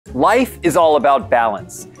Life is all about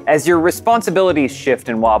balance. As your responsibilities shift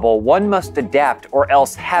and wobble, one must adapt or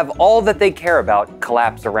else have all that they care about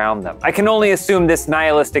collapse around them. I can only assume this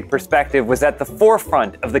nihilistic perspective was at the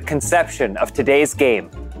forefront of the conception of today's game,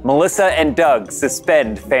 Melissa and Doug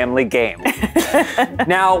Suspend Family Game.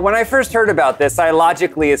 Now, when I first heard about this, I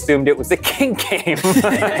logically assumed it was a kink game.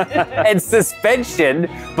 And suspension,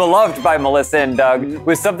 beloved by Melissa and Doug,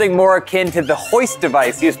 was something more akin to the hoist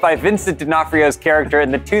device used by Vincent D'Onofrio's character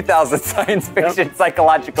in the 2000 science fiction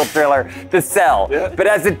psychological thriller, The Cell. But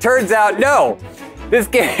as it turns out, no.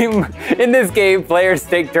 In this game, players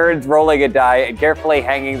take turns rolling a die and carefully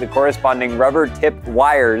hanging the corresponding rubber-tipped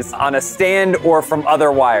wires on a stand or from other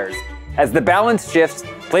wires. As the balance shifts,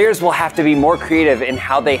 players will have to be more creative in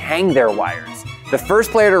how they hang their wires. The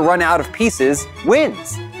first player to run out of pieces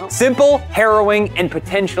wins. Simple, harrowing, and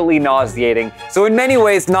potentially nauseating, so in many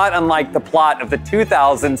ways not unlike the plot of the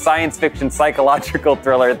 2000 science fiction psychological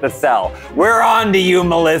thriller, The Cell. We're on to you,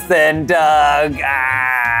 Melissa and Doug.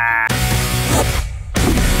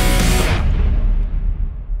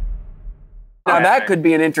 Now that could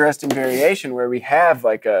be an interesting variation where we have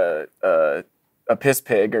like a piss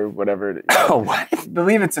pig or whatever. Oh, what? I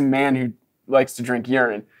believe it's a man who likes to drink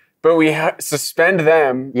urine, but we suspend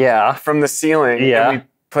them from the ceiling and we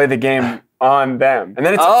play the game on them. And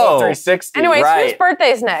then it's a full 360. Anyways, whose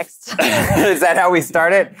birthday's next? Is that how we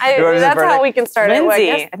start it? That's how we can start it.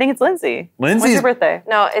 Lindsay. I think it's Lindsay. Lindsay's When's your birthday?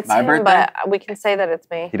 No, it's My him, birthday? but we can say that it's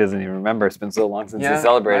me. He doesn't even remember. It's been so long since he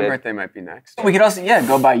celebrated. My birthday might be next. We could also,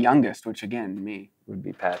 go by youngest, which again, me. Would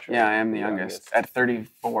be Patrick. Yeah, I am the youngest at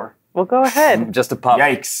 34. Well, go ahead. Just a pup.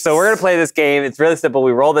 Yikes. So we're going to play this game. It's really simple.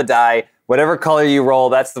 We roll the die. Whatever color you roll,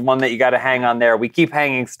 that's the one that you got to hang on there. We keep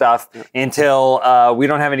hanging stuff until we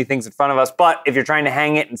don't have any things in front of us. But if you're trying to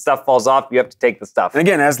hang it and stuff falls off, you have to take the stuff. And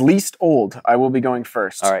again, as least old, I will be going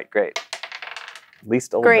first. All right, great.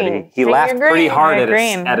 Least old. Green. He laughed pretty hard at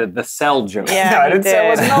green. the cell joke. Yeah, I didn't say I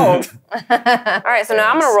wasn't old. All right, so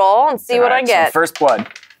now I'm going to roll and see what I get. So first blood.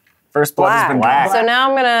 First blood has been Black. So now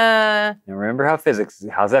I'm gonna. Now remember how's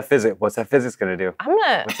that physics? What's that physics gonna do?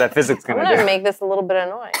 What's that physics I'm gonna gonna do? make this a little bit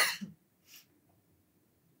annoying.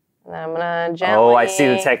 And then I'm gonna gently. Oh, I see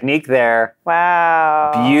the technique there.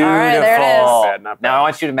 Wow. Beautiful. All right, there it is. Not bad. Now I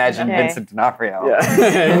want you to imagine Vincent D'Onofrio.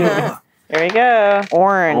 Yeah. There we go.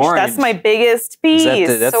 Orange. That's my biggest piece.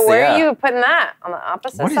 So where are you putting that? On the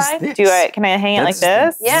opposite What is side? this? Can I hang it like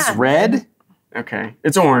this? Yeah. Is this red? Okay.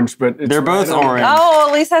 It's orange, but it's They're both orange. Oh,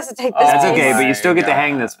 at least has to take this. That's piece. okay, but you still get to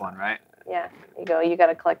hang this one, right? Yeah. You go. You got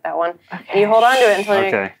to collect that one. Okay. And you hold on to it until you.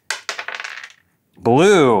 Okay.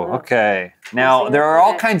 Blue. Okay. Now there are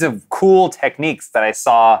all kinds of cool techniques that I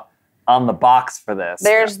saw on the box for this.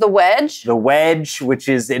 There's the wedge. The wedge, which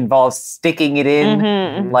involves sticking it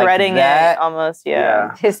in, like threading that. it almost.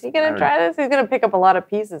 Yeah. Is he gonna try this? He's gonna pick up a lot of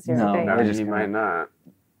pieces here. I think. No, He might not.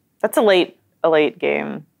 That's a late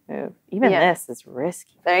game move. Even this is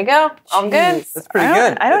risky. There you go. All good. That's pretty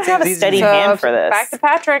good. I don't have a steady So, hand for this. Back to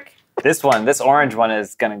Patrick. This orange one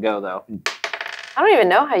is gonna go though. I don't even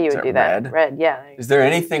know how you would that do that. red? Yeah. Is there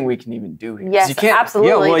anything we can even do here? 'Cause Yes, you can't,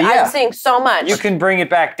 absolutely. I'm seeing so much. You can bring it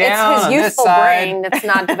back down. It's his on youthful this side. brain that's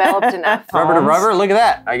not developed enough. Rubber to rubber. Look at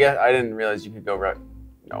that. I guess I didn't realize you could go right.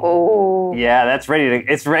 No. Oh. Yeah, that's ready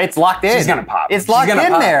to. It's locked in. She's gonna pop. It's She's locked gonna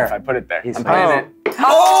in pop there. If I put it there. He's I'm putting fine. it.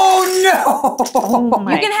 Oh no! Oh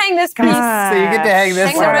my You can hang this piece. God. So you get to hang this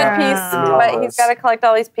Hang the one. red piece, but he's got to collect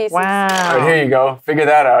all these pieces. Wow. All right, here you go. Figure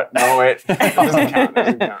that out. No, wait. It doesn't count. It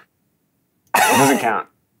doesn't count. It doesn't count.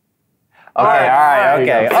 Okay, all right,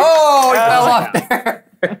 okay. Oh, it fell off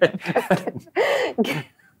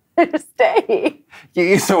there. Stay. You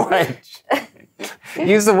use a wedge.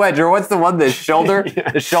 Use the wedge, or what's the one? The shoulder?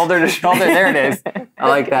 The shoulder to shoulder? There it is. I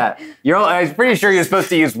like that. I was pretty sure you're supposed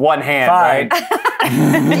to use one hand, Fine.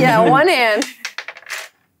 right? Yeah, one hand.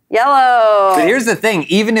 Yellow. But here's the thing,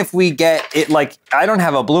 even if we get it, like, I don't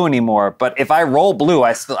have a blue anymore, but if I roll blue, I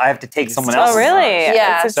have to take someone else's. Oh, really?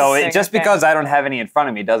 Yeah. So just because I don't have any in front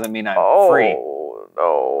of me doesn't mean I'm free.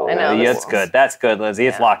 No. I know. Yeah, that's good. That's good, Lizzie.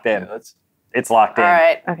 It's locked in. It's locked in. All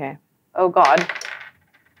right. Okay. Oh, God.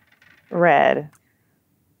 Red.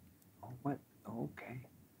 What? Okay.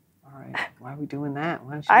 All right. Why are we doing that?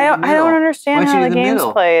 Why don't you I do the don't middle? understand Why don't how you the do game's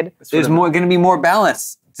middle? played. There's going to be more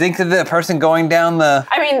balance. Think of the person going down the...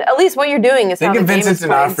 I mean, at least what you're doing is Think how of the game Vincent is played,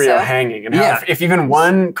 D'Onofrio so. hanging, and how if even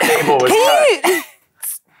one cable was cut.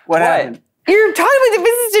 What happened? You're talking about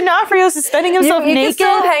Vincent D'Onofrio suspending himself naked? You can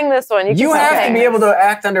still hang this one. You have to be able to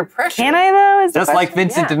act under pressure. Can I, though? Just like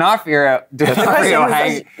Vincent D'Onofrio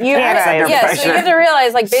hang So you have to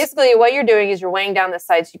realize, like, basically what you're doing is you're weighing down the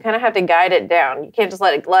side, so you kind of have to guide it down. You can't just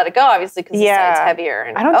let it go, obviously, because the side's heavier.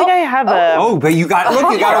 And, I don't think I have a... Oh, but you got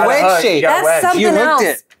a wedge shape. That's something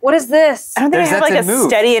else. What is this? I don't think I have, like, a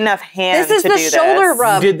steady enough hand to do this. This is the shoulder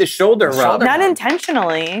rub. You did the shoulder rub. Not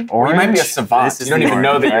intentionally. Or you might be a savant. You don't even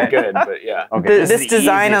know that you're good, but yeah. Okay, this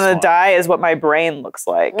design on the die is what my brain looks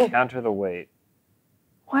like. Counter the weight.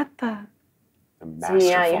 What the? So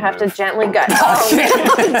yeah, you have to gently gut. Oh,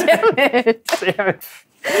 damn it. Damn it.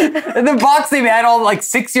 In the box they had all like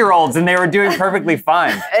 6-year-olds and they were doing perfectly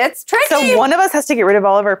fine. It's tricky. So one of us has to get rid of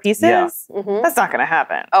all of our pieces? Yeah. That's not going to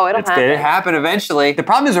happen. Oh, it'll happen. It'll happen eventually. The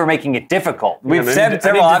problem is we're making it difficult. We've said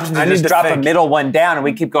several options to just drop a middle one down and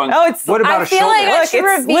we keep going, what about a shoulder? Like Look,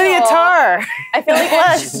 it's Lydia Tarr. I feel like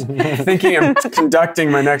I'm thinking I'm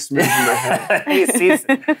conducting my next move in my head.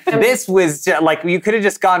 This was just, like, you could have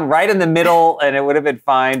just gone right in the middle and it would have been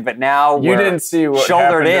fine, but now you didn't see what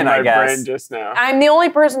shouldered happened in, my I guess. brain just now. I'm the only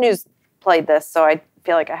person who's played this, so I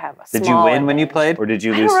feel like I have a small Did you win advantage. when you played, or did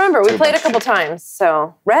you lose? I don't remember. We played a couple times,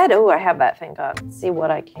 so red. Oh, I have that, thank God. Let's see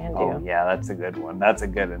what I can do. Oh yeah, that's a good one. That's a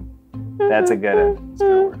good one. That's a good one. It's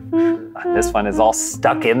gonna work for sure. This one is all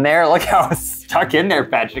stuck in there. Look how it's stuck in there.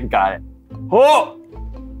 Patrick got it. Oh!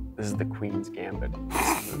 This is the Queen's Gambit.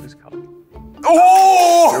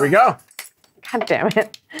 Oh! Here we go. God damn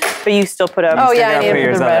it. But you still put up... Oh yeah, I need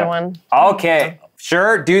the red one. Okay.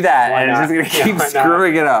 Sure, do that. Why and not? it's just gonna keep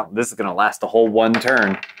screwing it up. This is gonna last a whole one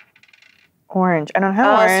turn. Orange. I don't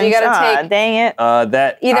have orange. So you gotta take... Dang it.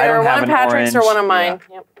 That either I don't one have of an Patrick's orange. or one of mine.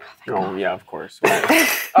 Yeah. Yep. Oh, yeah, of course. Hey,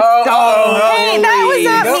 that was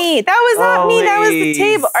not me. That was not me. That was the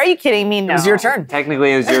table. Are you kidding me? No. It was your turn.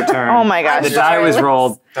 Technically, it was your turn. Oh my gosh. The die was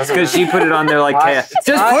rolled because she put it on there like chaos.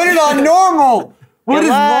 Just put it on normal. What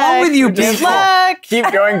is wrong with you people? Good luck.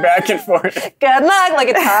 Keep going back and forth. Good luck, like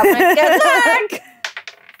a top. Good luck.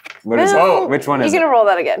 What is it? Which one is it? You're gonna roll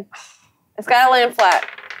that again. It's gotta land flat.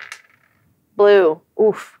 Blue.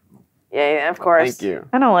 Oof. Yeah, of course. Thank you.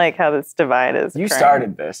 I don't like how this divide is. You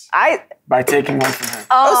started this by taking one from her.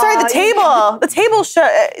 Oh, sorry, the table. The table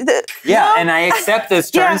shut. Yeah, and I accept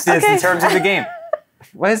this turns Yeah, okay. in terms of the game.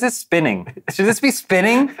 What is this spinning? Should this be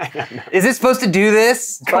spinning? Is it supposed to do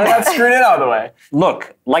this? Why not screwed it all the way?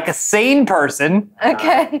 Look, like a sane person,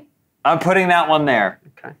 Okay. I'm putting that one there.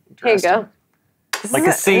 Okay. Here you go. Like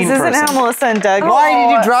a sane This person. isn't how Melissa and Doug. Why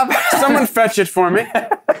did you drop it? Someone fetch it for me.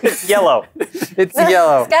 It's yellow. It's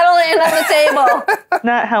yellow. It's gotta land on the table.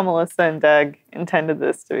 Not how Melissa and Doug intended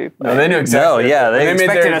this to be played. No, they knew exactly. No, yeah, they made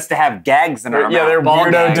expected us to have gags in our mouth. Yeah, their ball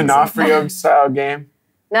weirdo gags. D'Onofrio style game.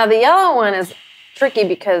 Now the yellow one is tricky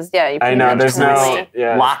because you I know, there's no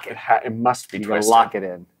lock it. It must be You gotta twisted. lock it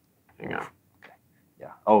in. Hang on. Okay.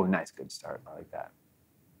 Yeah. Oh, nice, good start. I like that.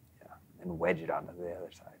 Yeah, and wedge it onto the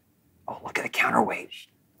other side. Oh, look at the counterweight.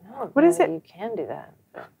 What is it? You can do that.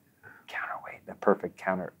 Counterweight, the perfect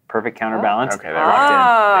counterbalance. Okay, they're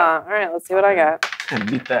locked All right, let's see what I got. in.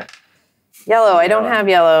 Beat that. Yellow. I don't have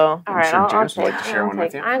yellow. All right, sure I'll James would take. like to share one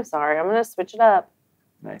with you. I'm sorry. I'm gonna switch it up.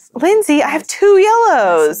 Nice. Lindsay, I have 2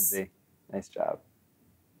 yellows. Nice job.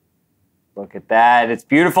 Look at that. It's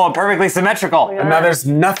beautiful and perfectly symmetrical. And now there's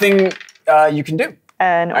nothing you can do.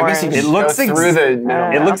 And I guess orange. you can go through the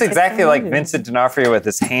middle. It looks exactly like Vincent D'Onofrio with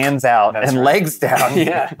his hands out and legs down.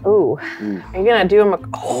 Yeah. Ooh. Are you gonna do them?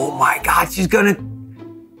 Oh my God, she's gonna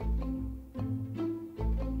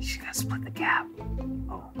split the gap.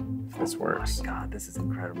 Oh, If this works. my God, this is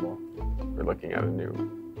incredible. We're looking at a new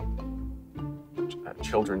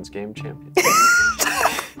children's game champion.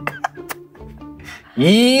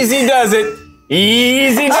 Easy does it.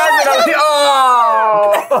 Easy does it.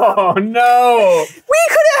 Oh no! We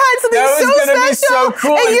could have had something That was so gonna be special, so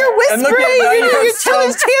cool. and you're And look whispering, at- now you you're have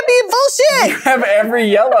children's champion bullshit. You have every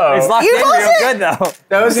yellow. It's locked You in real bullshit. good though.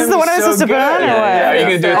 That was This is gonna the one be I was so supposed to put good. on, or Yeah, what? yeah. Are you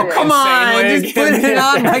gonna do it? Oh, come on, just put it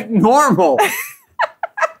on like normal.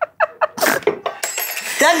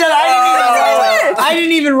 I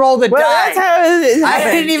didn't even roll the Well, die. that's how it I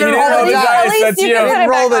didn't even You roll didn't the roll the die. dice, that's you.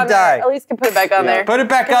 Roll the die. At least can put it back on there. Put it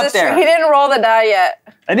back up He there. didn't roll the die yet.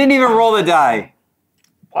 I didn't even roll the die.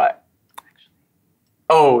 What?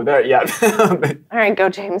 Oh, there. Yeah. All right, go,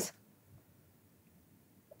 James.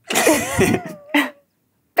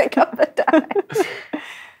 Pick up the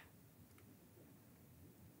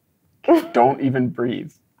die. Don't even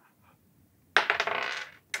breathe.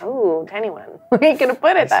 Oh, tiny one. Where are you gonna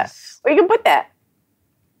put it? Where are you gonna put that?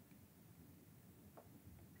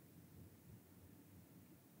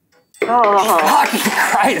 Oh, Fucking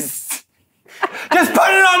Christ. Just put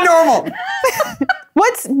it on normal.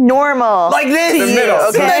 What's normal? Like this. The middle.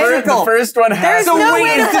 Okay. The first one has There's no to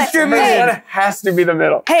way to play. distributed. One has to be the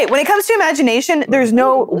middle. Hey, when it comes to imagination, there's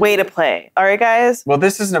no way to play. All right, guys? Well,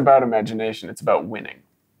 this isn't about imagination. It's about winning.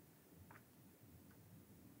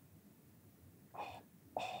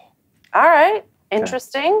 All right.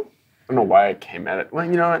 Interesting. I don't know why I came at it. Well,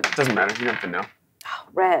 you know what? It doesn't matter. You don't have to know. Oh,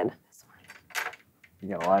 red. You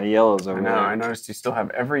got a lot of yellows over there. I noticed you still have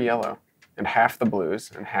every yellow and half the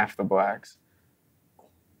blues and half the blacks.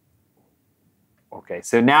 Okay,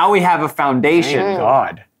 so now we have a foundation. Thank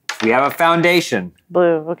God. We have a foundation.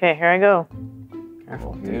 Blue. Okay, here I go.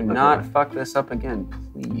 Careful. Do not fuck this up again,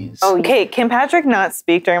 please. Oh, Okay, can Patrick not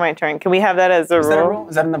speak during my turn? Can we have that as a Is that a rule? rule?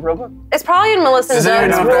 Is that in the rule book? It's probably in Melissa and Does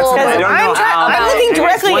anyone Doug's know if that's rule in the- I don't know how. I'm looking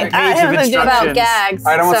directly One at page of him about instructions. gags.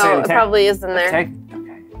 I don't want to say so it anything. probably is in there. Okay.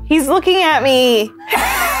 He's looking at me. Look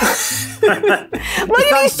at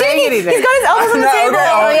he's shaking. anything. He's got his elbows on the No, table.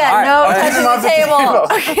 okay, Oh yeah, All right. no I'll keep him off touching the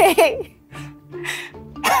the table. Okay.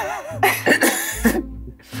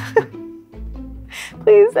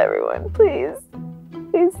 Please, everyone. Please.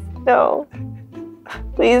 Please, no.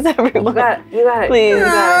 Please, everyone. You got it. You got it. Please. You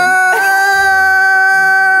got it.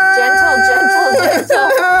 Gentle.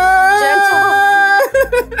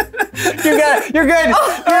 You got it. You're good.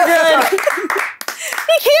 You're good.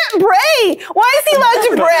 He can't bray. Why is he allowed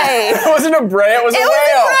to bray? It wasn't a bray. It was a It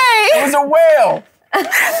whale. was a bray. It was a whale.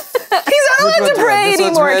 He's not allowed to one's red? bray This one's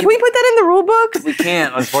anymore. red. Can we put that in the rule book? We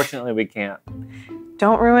can't. Unfortunately, we can't.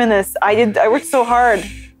 Don't ruin this. I worked so hard.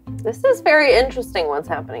 This is very interesting. What's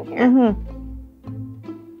happening here?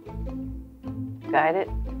 Guide it.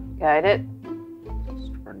 Guide it.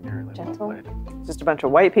 Extraordinarily Gentle. well played. Just a bunch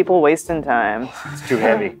of white people wasting time. It's too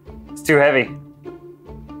heavy. It's too heavy.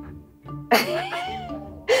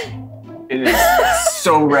 It is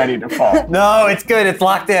so ready to fall. No, it's good. It's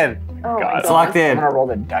locked in. Oh my God. It's locked in. I'm gonna roll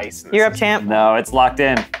the dice. You're up, champ. No, it's locked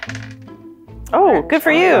in. Oh, good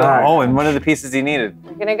for you. Alright. Oh, and one of the pieces he needed.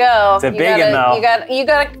 You're gonna go. It's a big one, though. You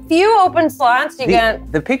got a few open slots. You got.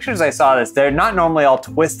 The pictures I saw this, they're not normally all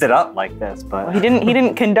twisted up like this, but He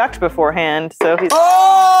didn't conduct beforehand, so he's.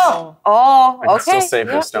 Oh! Oh, I can okay. still save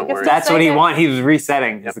this, you don't can worry. still That's what save he it. wanted. He was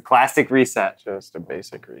resetting. It's a classic reset. Just a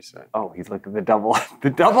basic reset. Oh, he's looking at the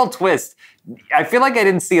double twist. I feel like I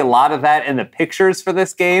didn't see a lot of that in the pictures for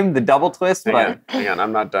this game, the double twist, but Hang on,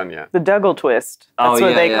 I'm not done yet. The Dougle twist. Oh, That's what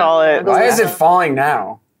yeah, they yeah. call it. Why is it falling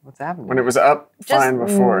now what's happening? when it was up fine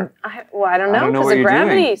before? I I don't don't know know because what of you're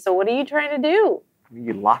gravity. doing. So what are you trying to do? Are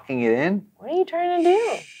you locking it in? What are you trying to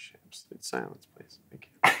do? Absolute silence, please. Thank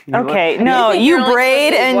you. Okay, no, I think you you're only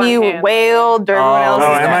braid supposed to use and one you hand. wailed during everyone Oh, else's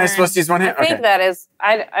Oh, am I turn. supposed to use one hand? I think that is.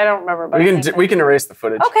 I don't remember. But I think We can erase the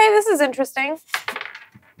footage. Okay, this is interesting.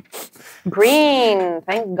 Green,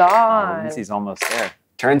 thank God. Lindsay's almost there.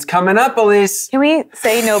 Turn's coming up, Elise. Can we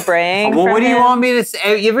say no braying? Well, from what do you him? want me to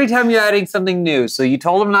say? Every time you're adding something new, so you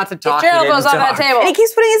told him not to talk. Get your he didn't elbows off that talk. table. And he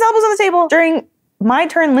keeps putting his elbows on the table during my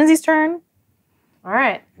turn, Lindsay's turn. All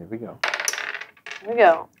right, Here we go. here we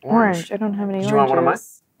go. Orange. I don't have any Did oranges. you want one of mine?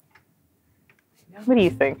 What do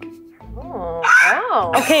you think? Oh,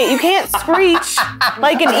 wow. Okay, you can't screech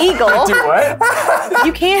like an eagle. Do what?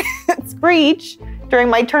 You can't screech during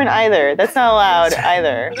my turn either. That's not allowed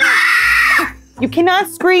either. You cannot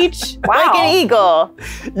screech like an eagle.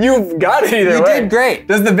 You've got it either You way. did great.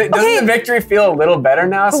 Doesn't the victory feel a little better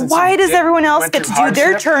now? But since why you does everyone else went get to through do their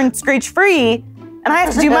hardship? turn screech free, and I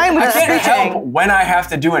have to do mine with I can't help screeching? when I have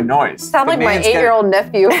to do a noise. Sound like my man's got- 8-year-old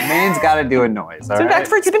nephew. Man's got to do a noise. All He's been back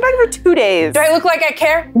right. for 2 days. Do I look like I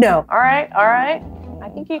care? No. All right, all right. I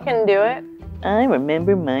think you can do it. I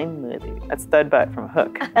remember my mother. That's Thud Butt from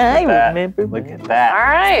Hook. I remember. Look at All that.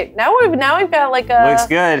 right. Now we've got like a Looks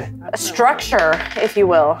good. a structure, if you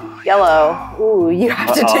will. Yellow. Ooh, you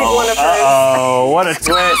have to take one of hers. Oh, what a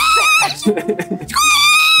twist!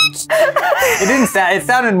 It didn't sound. It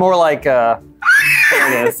sounded more like. There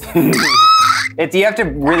it is. You have to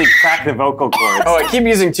really crack the vocal cords. Oh, I keep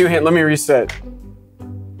using two hands. Let me reset.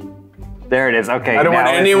 There it is. Okay. I don't want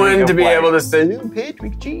now it's anyone legal to be play. able to say, "Oh,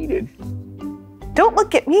 Patrick cheated." Don't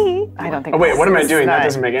look at me. I don't think. Oh wait, what am I this doing? is That not-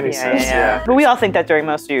 doesn't make any sense. Yeah. But we all think that during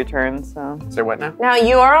most of your turns. So. Say what now? Now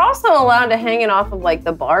you are also allowed to hang it off of like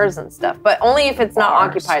the bars and stuff, but only if it's not Bars?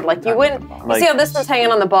 occupied. Like you wouldn't. You Like- see how this one's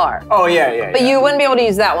hanging on the bar, Oh yeah. but you wouldn't be able to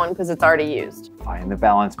use that one because it's already used. Find the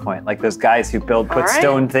balance point, like those guys who put All right.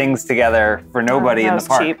 stone things together for nobody That in was the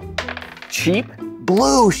park. cheap. Cheap?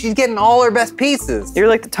 Blue. She's getting all her best pieces. You're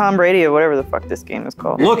like the Tom Brady of whatever the fuck this game is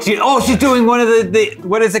called. Look, she's doing one of the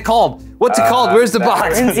what is it called? What's it called? Where's the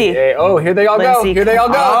box? Lindsay. Yeah. Oh, here they all go. Lindsay, Here they all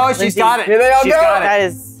go. Oh, she's Lindsay. got it. Here they all She's go. got it. That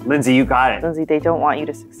is, Lindsay, you got it. Lindsay, they don't want you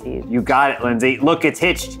to succeed. You got it, Lindsay. Look, it's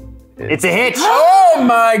hitched. It's a hitch. Oh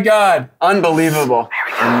my God. Unbelievable.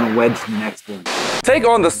 I'm gonna wedge the next one. Take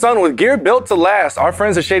on the sun with gear built to last. Our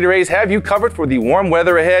friends at Shady Rays have you covered for the warm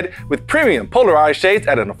weather ahead with premium polarized shades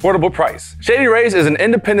at an affordable price. Shady Rays is an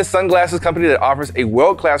independent sunglasses company that offers a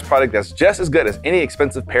world-class product that's just as good as any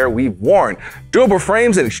expensive pair we've worn. Durable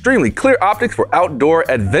frames and extremely clear optics for outdoor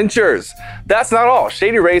adventures. That's not all.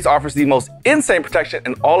 Shady Rays offers the most insane protection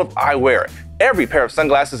in all of eyewear. Every pair of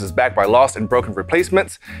sunglasses is backed by lost and broken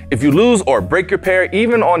replacements. If you lose or break your pair,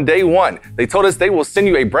 even on day one, they told us they will send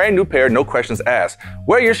you a brand new pair, no questions asked.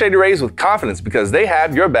 Wear your Shady Rays with confidence because they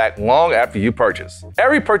have your back long after you purchase.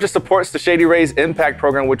 Every purchase supports the Shady Rays Impact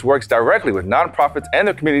Program, which works directly with nonprofits and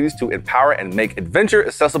their communities to empower and make adventure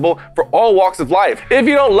accessible for all walks of life. If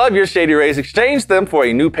you don't love your Shady Rays, exchange them for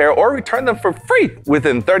a new pair or return them for free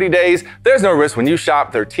within 30 days. There's no risk when you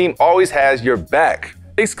shop. Their team always has your back.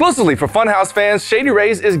 Exclusively for Funhaus fans, Shady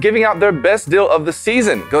Rays is giving out their best deal of the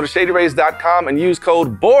season. Go to shadyrays.com and use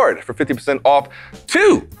code BORD for 50% off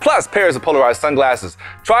 2+ pairs of polarized sunglasses.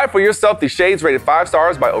 Try for yourself the shades rated 5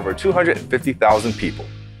 stars by over 250,000 people.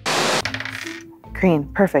 Green,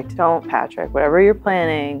 perfect. Don't, Patrick. Whatever you're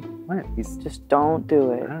planning, What? He's just don't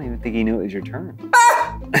do it. I don't even think he knew it was your turn.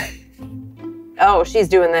 Oh, she's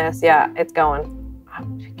doing this. Yeah, it's going. Oh,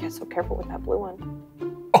 get so careful with that blue one.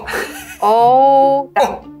 Oh.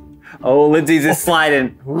 Oh, Lindsay's is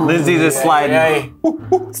sliding. Lindsay's is sliding.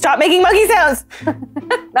 Stop making monkey sounds.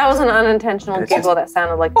 That was an unintentional giggle that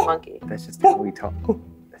sounded like the monkey. That's just how we talk.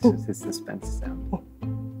 That's just his suspense sound.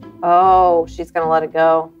 Oh, she's gonna let it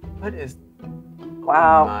go. What is?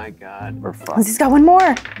 Wow. Oh my God. We're fine. Lindsay's got one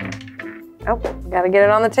more. Oh, gotta get it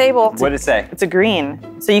on the table. What did it say? It's a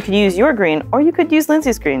green. So you could use your green, or you could use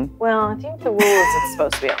Lindsay's green. Well, I think the rule is it's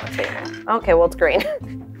supposed to be on the table. Okay, well, it's green.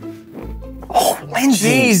 Oh, Lindsay.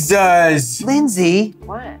 Jesus. Lindsay.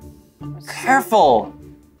 What? Careful.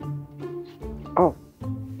 Oh.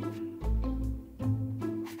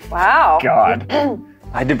 Wow. God.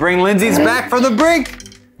 I had to bring Lindsay's back from the brink.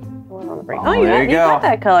 Oh, you got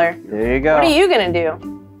that color. There you go. What are you gonna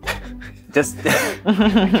do? Just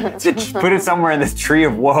put it somewhere in this tree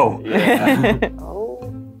of woe. Yeah. Oh.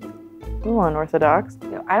 Ooh, unorthodox.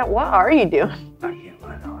 What are you doing? I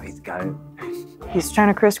don't know. He's got it. He's trying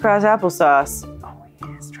to crisscross applesauce. Oh,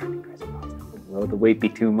 he is trying to crisscross. Will the weight be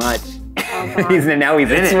too much? Oh, now he's in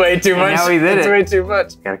it. It's way too much. Now he's in it's it. way too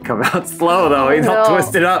much. Gotta come out slow though. He's all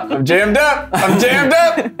twisted up. I'm jammed up. I'm jammed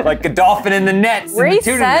up. Like a dolphin in the nets.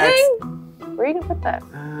 Resetting? Where are you gonna put that?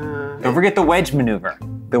 Don't forget the wedge maneuver.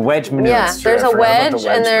 The wedge maneuver. Yeah, there's a wedge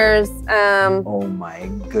and there's oh my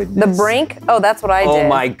goodness. the brink. Oh, that's what I did. Oh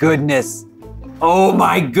my goodness. Oh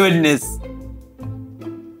my goodness.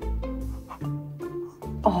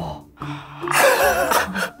 Oh.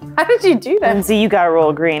 How did you do that? Lindsay, you gotta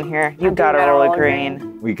roll green here. You gotta roll a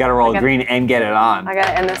green. We gotta roll green and get it on. I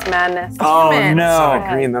gotta end this madness. Oh Damn it. no. That's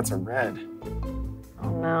not a green, that's a red. Oh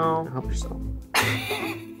no. Help yourself.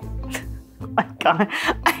 Oh my God.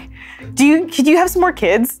 Could you have some more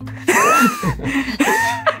kids?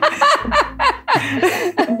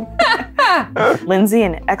 Lindsay,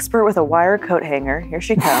 an expert with a wire coat hanger. Here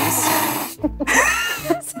she comes.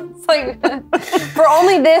 It's like, for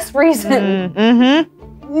only this reason.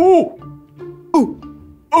 Mm-hmm. Ooh. Ooh.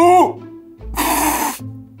 Ooh.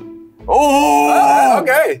 Oh.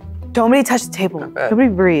 Okay. Nobody touch the table. Nobody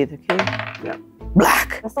breathe, okay? Yeah.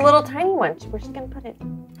 Black. That's a little tiny one. Where's she gonna put it?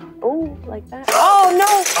 Oh, like that. Oh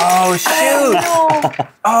no! Oh shoot! No.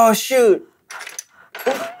 Oh shoot!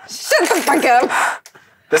 Shut the fuck up!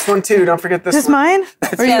 This one too. Don't forget this. Is this one. mine?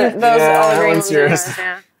 Or Yeah, you- those Yeah, all that green one's ones are yours. yours,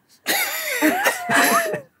 yeah.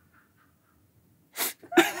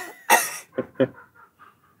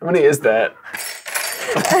 How many is that?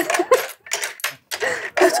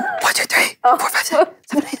 1, 2, 3, Oh. 4, 5, 6,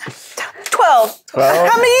 7, 8, 9, 10, 12. 12.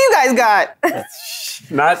 How many you guys got?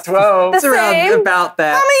 Not 12. The same. about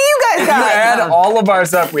that. How many you guys If you got? add all of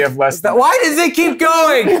ours up, we have less than. Why does it keep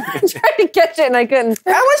going? I tried to catch it and I couldn't.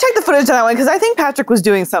 I want to check the footage on that one because I think Patrick was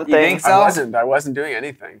doing something. You think so? I wasn't doing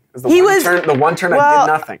anything. It was the He one was- turn, the one turn I well,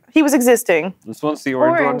 did nothing. He was existing. This one's the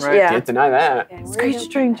orange, Orange, one, right? yeah. Can't deny that. Okay, where are you Screech gonna-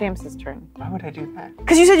 during James's turn. Why would I do that?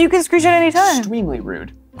 Because you said you can screech at any time. Extremely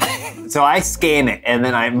rude. So I scan it, and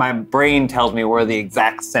then my brain tells me where the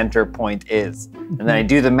exact center point is. And then I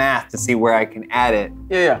do the math to see where I can add it.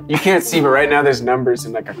 Yeah. You can't see, but right now there's numbers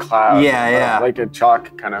in like a cloud. Yeah. Like a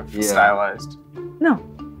chalk kind of stylized. No.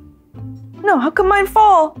 No, how come mine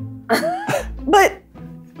fall? But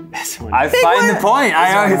This one. I find the point.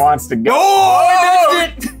 This one wants to go. Oh,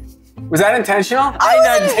 I missed it! Was that intentional?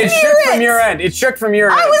 I wasn't It near shook it. from your end. It shook from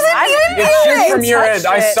your end. I wasn't even It near shook it. from your end.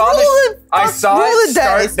 I saw Roll the. the- I saw roll it the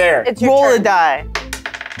start dice. there. It's your roll turn. a die.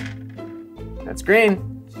 That's green.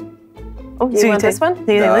 Oh, Do you want this one?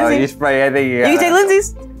 Do you take Lindsay's? You can take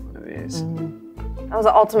Lindsay's. One of these. That was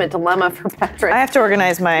the ultimate dilemma for Patrick. I have to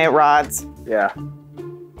organize my rods. Yeah.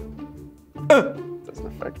 Doesn't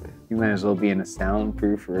affect me. You might as well be in a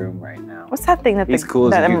soundproof room right now. What's that thing that He's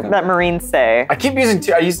cool as a cucumber. that Marines say? I keep using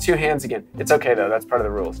I use 2 hands again. It's okay though. That's part of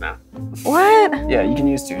the rules now. What? Yeah, you can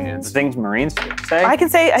use 2 The hands things Marines say? I can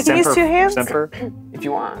use 2 hands? Semper. if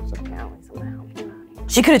you want.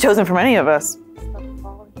 She could have chosen from any of us. I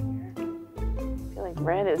feel like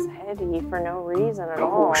red is heavy for no reason at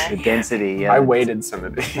all. The density, yeah. I weighted some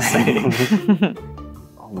of these.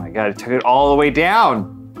 Oh my god, it took it all the way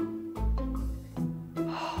down.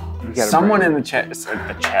 Someone in the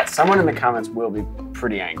someone in the comments will be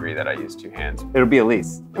pretty angry that I use 2 hands. It'll be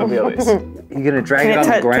Elise. It'll be Elise. You gonna drag it on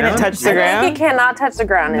the ground? Can it touch the I ground? think it cannot touch the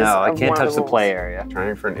ground. No, I can't touch the play area.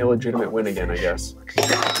 Trying for an illegitimate win again, I guess.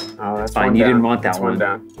 Oh, that's Fine, one you down. didn't want that That's one.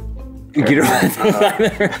 down. You don't want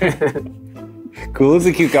that. Cool as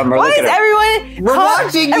a cucumber. Why Look is at everyone? We're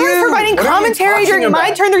watching Everyone's you. providing What are you commentary talking during my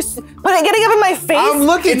about? turn. They're getting up in my face. I'm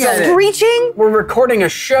looking at it. Screeching. We're recording a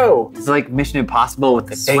show. It's like Mission Impossible with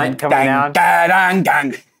the sweat coming down.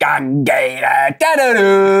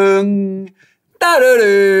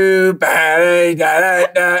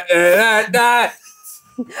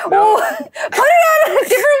 Oh, put it on a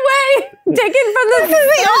different way. Take it from the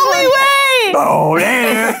only way. All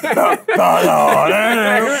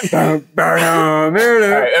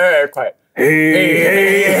right, quiet.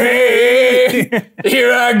 Hey,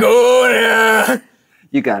 here I go now.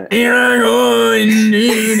 You got it. Here I go.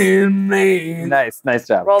 Nice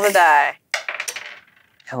job. Roll the die.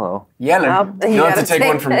 Hello. Yellow. Oh, you You'll have to gotta take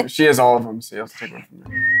one take from. it. She has all of them, so you'll have to take one from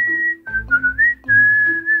there.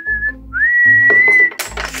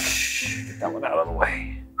 Get that one out of the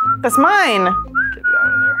way. That's mine. Get it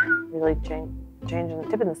out of there. Really changing,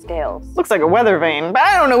 tipping the scales. Looks like a weather vane, but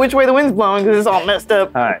I don't know which way the wind's blowing because it's all messed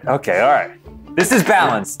up. All right. Okay. All right. This is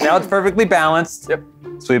balanced. Now it's perfectly balanced. Yep.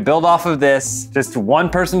 So we build off of this. Just one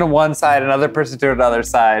person to one side, another person to another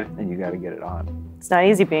side, and you got to get it on. It's not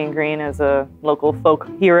easy being green, as a local folk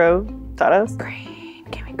hero taught us. Green,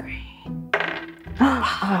 give me green.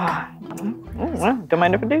 Well, don't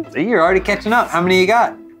mind if I do. See, you're already catching up. How many you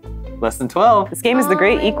got? Less than 12. This game is the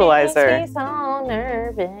great equalizer. Makes me so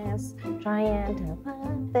nervous, trying to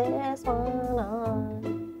put this one on.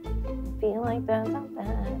 I feel like that's a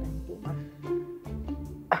bad idea.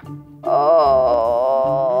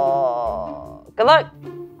 Oh, good luck.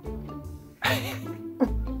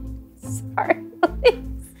 Sorry.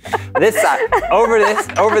 This side. Over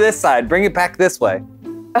this side. Bring it back this way.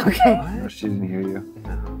 Okay. Oh, she didn't hear you.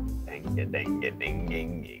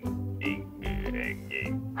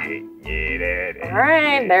 All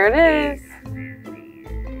right, there it is.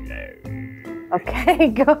 Okay,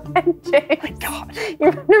 go ahead, James. Oh my God.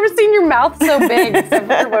 You've never seen your mouth so big except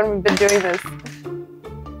for when we've been doing this.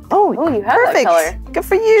 Oh, you have perfect. that color. Good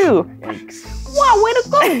for you. Wow, way to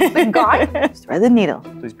go, big guy. Just thread the needle.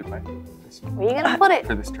 Please be quiet. Where are you gonna put it?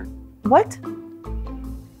 For this turn. What?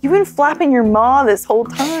 You've been flapping your maw this whole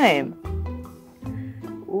time.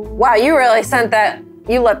 Wow, you really sent that.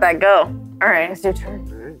 You let that go. All right, it's your turn.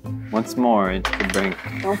 Once more into the brink.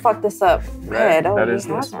 Don't fuck this up. Red. Oh, That he is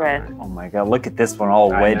has this one, red. right? Oh my God, look at this one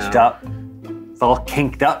all I wedged know. up. It's all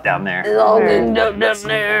kinked up down there. It's all good up down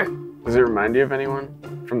there. Does it remind you of anyone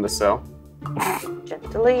from the cell?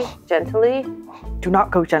 Gently, gently. Do not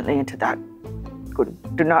go gently into that. Good.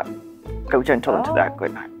 Do not go gentle into that.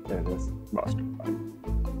 Good night. There it is. There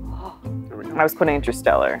we go. I was putting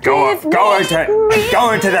Interstellar. Go into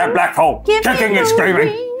that black hole. Kicking and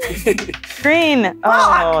screaming. Green.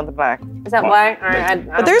 Oh, the black. Is that black? All right, I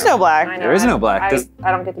But there's no black. I know, There is no black. I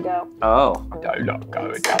don't get to go. Oh.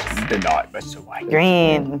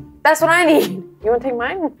 Green. That's what I need. You want to take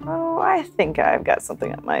mine? Oh, I think I've got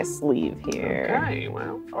something up my sleeve here. Okay,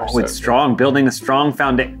 well. Oh, it's strong. Building a strong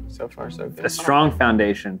foundation. So far, so good. A strong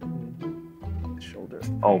foundation. Shoulder.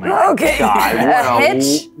 Oh my Okay. God. A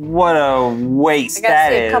hitch? What a waste I gotta that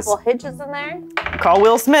see is. a couple hitches in there. Call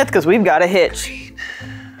Will Smith because we've got a hitch.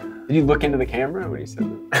 Did you look into the camera when you said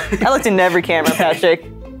that? I looked into every camera, Patrick.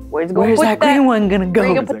 Where's Where's that green one gonna Where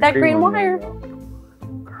you go? gonna put that green wire?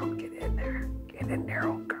 Girl, get in there. Get in there,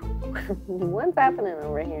 old girl. What's happening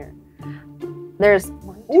over here? There's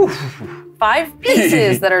 5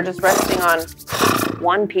 pieces that are just resting on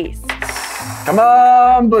one piece. Come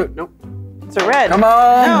on, blue. Nope. It's a red. Come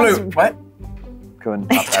on, No, blue. it's- What? Go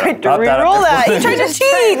and He tried to re-roll that. He tried to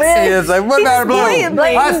cheat. He is like, what about blue?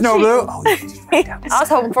 blatantly That's no blue. Oh, you just I was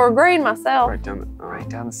hoping for a green myself. Right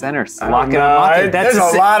down the center. Lock it on. There's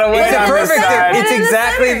a lot of weight on this side. It's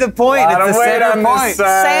exactly the point. It's the center point.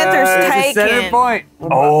 Santa's taken. Center point.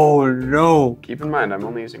 Oh no. Keep in mind, I'm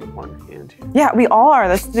only using one hand here. Yeah, we all are.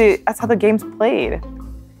 That's how the game's played.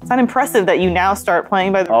 It's not impressive that you now start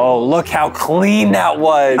playing by the Oh, look how clean that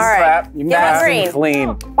was. All right. Get green. Clean.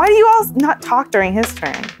 Why do you all not talk during his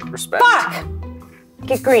turn? Respect. Fuck!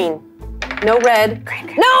 Get green. No red.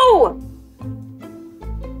 No!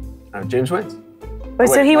 James wins. Wait,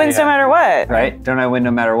 so he wins no matter what? Right? Don't I win no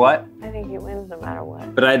matter what? I think he wins no matter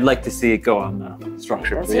what. But I'd like to see it go on the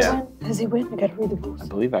structure. Does he win? Does he win? I gotta read the rules. I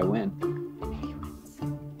believe I win.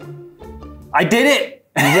 I did it!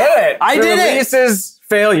 You did it! I did it! Elise's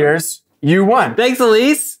failures, you won. Thanks,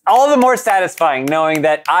 Elise. All the more satisfying knowing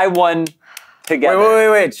that I won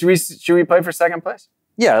together. Wait. Should we play for second place?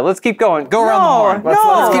 Yeah, let's keep going. Go around the horn.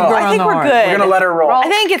 Let's keep going. I think we're good. We're gonna let her roll. I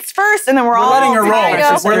think it's first, and then we're all letting her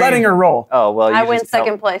roll. We're letting her roll. Oh well. I win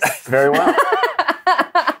second place. Very well.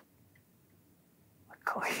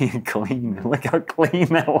 Clean. Look how clean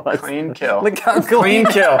that was. Clean kill. Look how clean. Clean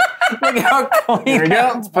kill. Look how clean. Here we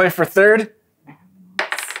go. Let's play for third.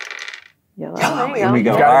 Yellow. Here we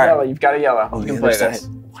go. You've got a yellow. You've got a yellow. Oh, you can play this.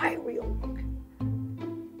 Why are we all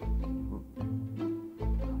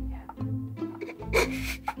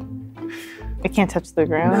It can't touch the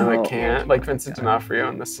ground. No, it can't. Like Vincent D'Onofrio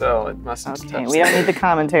in the cell, it mustn't touch. We don't need the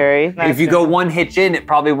commentary. If you go one hitch in, it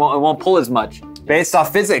probably won't pull as much. Based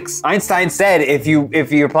off physics. Einstein said if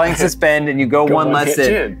you're playing Suspend and you go one less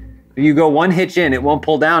in, if you go one hitch in, it won't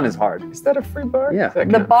pull down as hard. Is that a free bar? Yeah.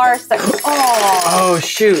 The bar section. Oh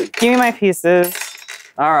shoot. Give me my pieces.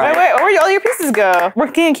 All right. Wait, where'd all your pieces go?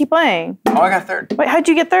 We're gonna keep playing. Oh, I got third. Wait, how'd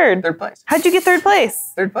you get third? Third place. How'd you get third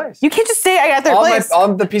place? Third place. You can't just say I got third place.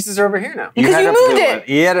 All the pieces are over here now. Because you moved it.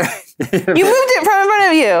 You moved it from in front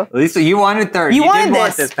of you. Lisa, you wanted third. You wanted did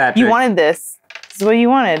want this. Patrick. You wanted this. This is what you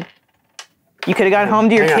wanted. You could have gone home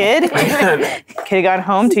to your kid. Could have gone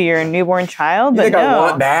home to your newborn child, but You think no. I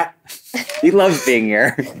want that? He loves being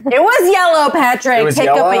here. It was yellow, Patrick. It was Take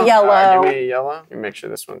yellow? up a yellow. All right, give me a yellow. Let me make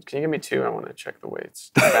sure this one. Can you give me two? I want to check the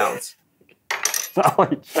weights. Bounce. Oh,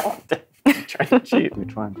 he dropped it. Trying to cheat.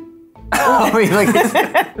 Which one? Oh, he's like,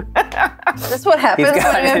 Is this what happens when you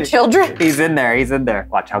have children? He's in there. He's in there.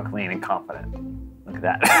 Watch how clean and confident. Look at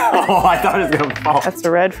that. Oh, I thought it was gonna fall. That's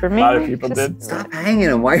a red for me. A lot of people did. Stop hanging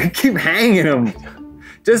him. Why do you keep hanging him?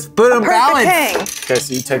 Just put him balanced. Hang. Okay,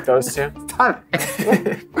 so you take those two. Stop.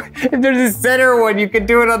 If there's a center one, you can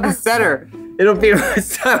do it on the center. It'll be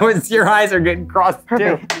your eyes are getting crossed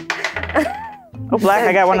too. Oh, black,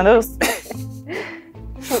 I got one of those.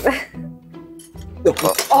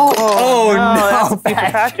 Oh That's no, a P for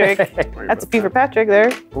Patrick. That's a P for Patrick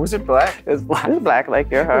there. Was it black? It's black. This is black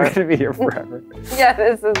like your We're heart. gonna be here forever. Yeah,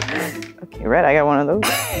 this is. Okay, red, I got one of those.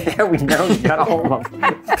 Yeah, we know you got all of them.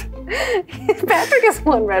 Patrick has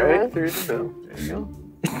one red Right one. through the middle. There you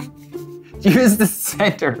go. Use the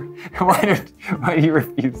center. Why do you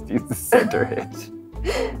refuse to use the center hitch?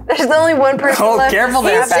 There's only one person Oh, left. careful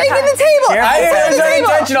there, He's Patrick. shaking the table. It was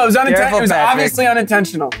unintentional. It was unintentional. Careful, It was Patrick. obviously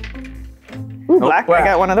unintentional. Ooh, black, I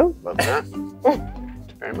got one of those. Love that. Thank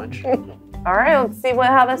you very much. All right, let's see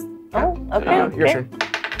how this. Oh, okay. Your turn.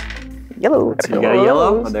 Yellow. You got a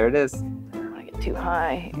yellow? Oh, there it is. I don't want to get too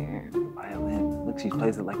high here. Violin. Look, she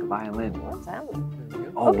plays it like a violin. What's that?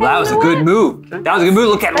 Oh, Okay, that was you a know good what? move. That was a good move.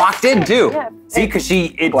 Look at locked in too. Yeah. See, because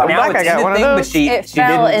now black, I it's got in one the of thing, but those. she It she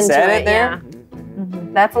fell didn't into set it, it there. yeah.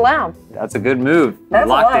 That's allowed. That's a good move. That's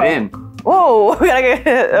Locked allowed. it in. Whoa, we gotta get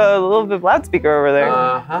a little bit of loudspeaker over there.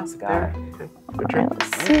 Uh-huh. Got it. Good All turn. right,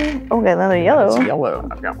 let's see. Oh, we got another yellow. It's yellow.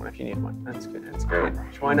 I've got one if you need one. That's good. That's great.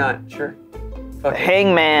 Why not? Sure. The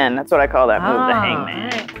hangman. That's what I call that move, the Ah,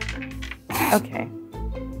 hangman. Okay.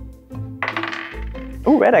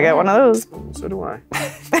 Oh, red, I got one of those. So do I.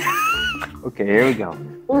 Okay, here we go.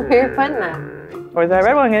 Ooh, you're putting that. Where's that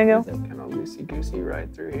red one gonna go? Kind of loosey-goosey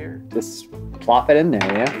right through here. Just plop it in there,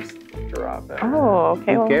 yeah? Just drop it. Oh,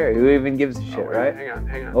 okay. Who Well, cares? Who even gives a shit, wait, right?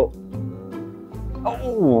 Hang on. Oh.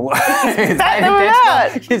 Oh! Is that them intentional?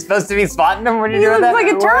 out. You're supposed to be spotting them when you're He doing looks that? like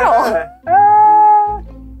a turtle.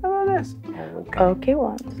 How about this? okay, well,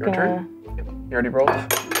 I'm just Your turn. You already rolled? You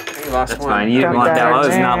lost That's one. fine. You didn't want that one.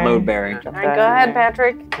 It's not There. load bearing. All right, go ahead,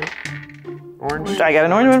 Patrick. Orange. I got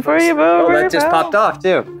an orange one for you, boo. Oh, over that here, just pal. popped off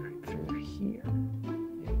too. Through here.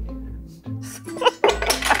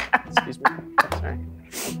 Excuse me. Sorry.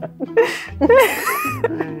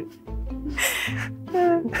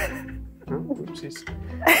 Oh, oopsies.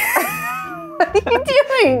 What are you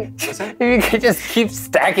doing? What's that? If you could just keep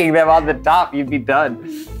stacking them on the top, you'd be done.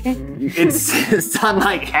 It's not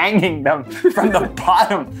like hanging them from the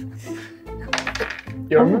bottom.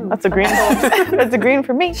 That's a green. That's a green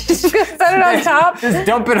for me. Just set it on top. Just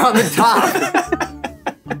dump it on the top.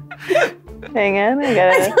 Hang on, I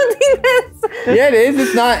got I it. don't think that's. Yeah, it is.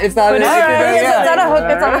 It's not. It's not. It's not a hook.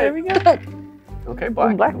 It's on a hook. Okay,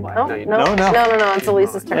 black. Black. No. It's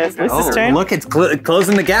Elise's turn. It's Elise's turn. Look, it's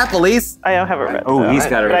closing the gap, Elise. I don't have a red. Oh, he's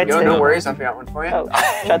got a red. No worries, I've got one for you. Oh,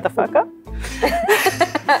 shut the fuck up.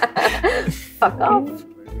 Fuck off.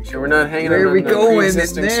 Make sure we're not hanging Where on we the going in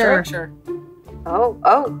pre-existing there? structure.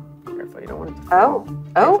 Oh. Careful, you don't want it to Oh.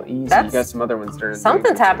 Careful, easy. That's You got some other ones there.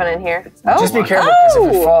 something's happening here. Oh. Just be careful, because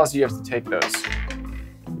if it falls, you have to take those.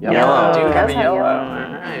 Yellow. Do It have does a have yellow. yellow.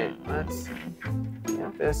 All right, let's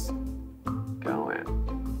get this going.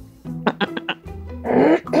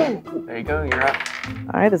 There you go, you're up.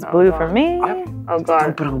 All right, this blue for me. Oh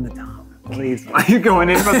god. Dump it on the top, please. Why are you going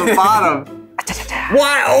in from the bottom?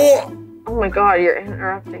 Why? Oh. Oh my god, you're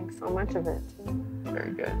interrupting so much of it.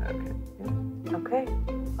 Very good, okay. Okay.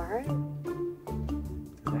 All right.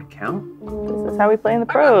 Does that count? This is how we play in the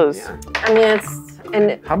pros. Yeah. I mean,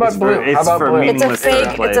 it's How about blue? it's How about for blue? me. it's a Meaningless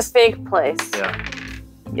fake. place. It's a fake place. Yeah.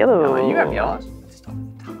 Yellow. You have yellows.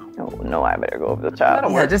 No, I better go over the top.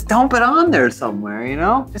 Yeah, just dump it on there somewhere, you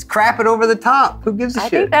know? Just crap it over the top. Who gives a I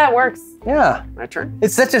shit? think that works. Yeah. My turn?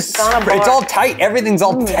 It's such a on a bar. it's all tight. Everything's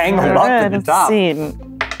all tangled up at the Let's top. see.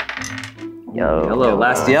 Yellow. Yellow,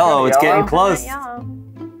 last yellow. It's getting close. Yeah.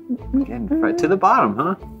 Getting right to the bottom,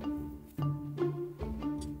 huh?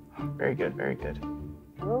 Very good, very good.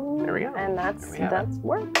 Oh, There we go. And we have that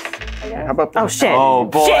works. I guess. How about Oh shit. Oh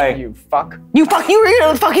boy. Shit. you fuck? You fuck. You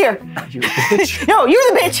were the fuck here. You bitch. No, you're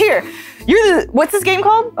the bitch here. You're the. What's this game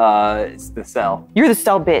called? It's the cell. You're the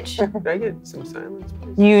cell bitch. Did I get some silence,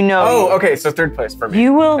 please? You know. Oh, okay, so third place for me.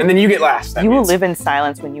 You will. And then you get last. that You will means. live in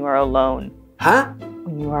silence when you are alone. Huh?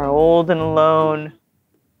 When you are old and alone,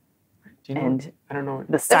 Do you know? and I don't know.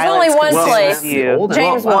 the There's silence only one consumes place. you.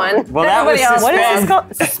 James won. Well, that was Everybody else. What is this Suspend. called?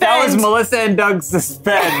 That was Suspend. Melissa and Doug's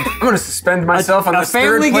Suspend. I'm gonna suspend myself on a this third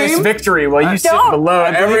family place game? victory while you sit Don't. below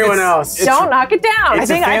I believe everyone it's- else. Don't knock it down. I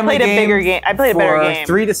think I played a bigger game. I played a better game.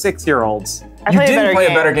 3 to 6 year olds. I You played a didn't better play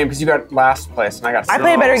game. a better game because you got last place and I got I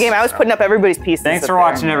played a better game. I was putting up everybody's pieces. Thanks up for there.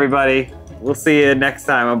 watching, everybody. We'll see you next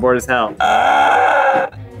time on Bored as Hell.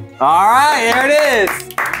 All right, there it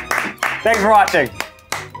is. Thanks for watching.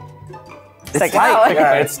 It's like, tight. wow.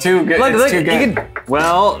 Yeah, it's too good. Look, it's too good. you could.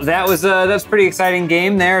 Well, that was a pretty exciting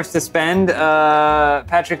game there of Suspend.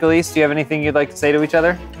 Patrick, Elise, do you have anything you'd like to say to each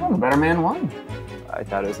other? Oh, the better man won. I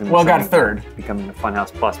thought it was going to Well, got third. becoming a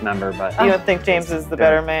Funhouse Plus member, but You don't think James is the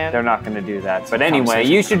better man? they're not going to do that. But anyway,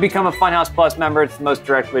 you should become a Funhouse Plus member. It's the most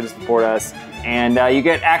direct way to support us. And you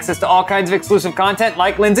get access to all kinds of exclusive content,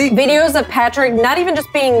 like Lindsay. Videos of Patrick not even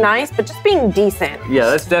just being nice, but just being decent. Yeah,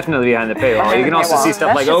 that's definitely behind the paywall. Behind You can the also paywall. see stuff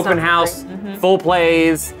That like shit's open not house, free. full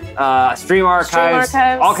plays, stream archives,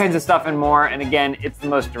 archives. all kinds of stuff and more. And again, it's the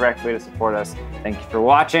most direct way to support us. Thank you for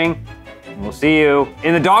watching, and we'll see you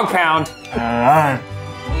in the dog pound.